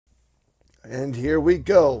And here we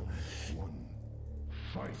go.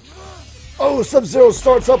 Oh, Sub-Zero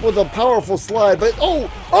starts up with a powerful slide, but oh!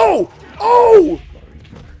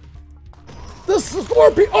 The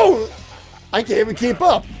Scorpion, I can't even keep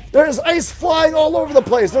up. There's ice flying all over the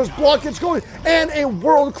place. There's blockage going and a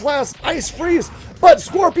world-class ice freeze, but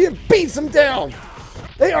Scorpion beats him down.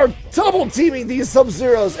 They are double teaming these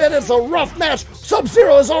Sub-Zeros, and it's a rough match.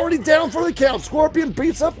 Sub-Zero is already down for the count. Scorpion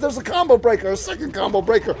beats up. There's a combo breaker, a second combo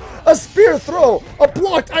breaker, a spear throw, a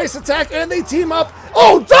blocked ice attack, and they team up.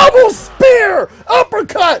 Oh, double spear!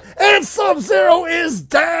 Uppercut! And Sub-Zero is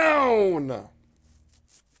down!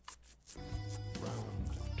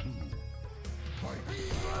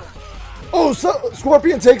 Oh, so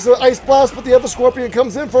Scorpion takes an ice blast, but the other Scorpion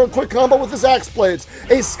comes in for a quick combo with his axe blades.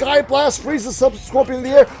 A sky blast freezes Scorpion in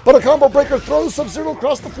the air, but a combo breaker throws Sub-Zero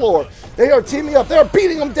across the floor. They are teaming up. They are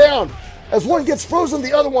beating him down. As one gets frozen,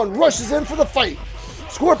 the other one rushes in for the fight.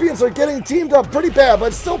 Scorpions are getting teamed up pretty bad,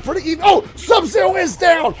 but still pretty even. Oh, Sub-Zero is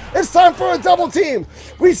down. It's time for a double team.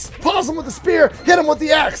 We pause him with the spear, hit him with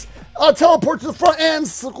the axe. Teleport to the front, and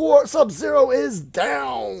Sub-Zero is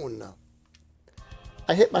down.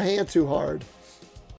 I hit my hand too hard.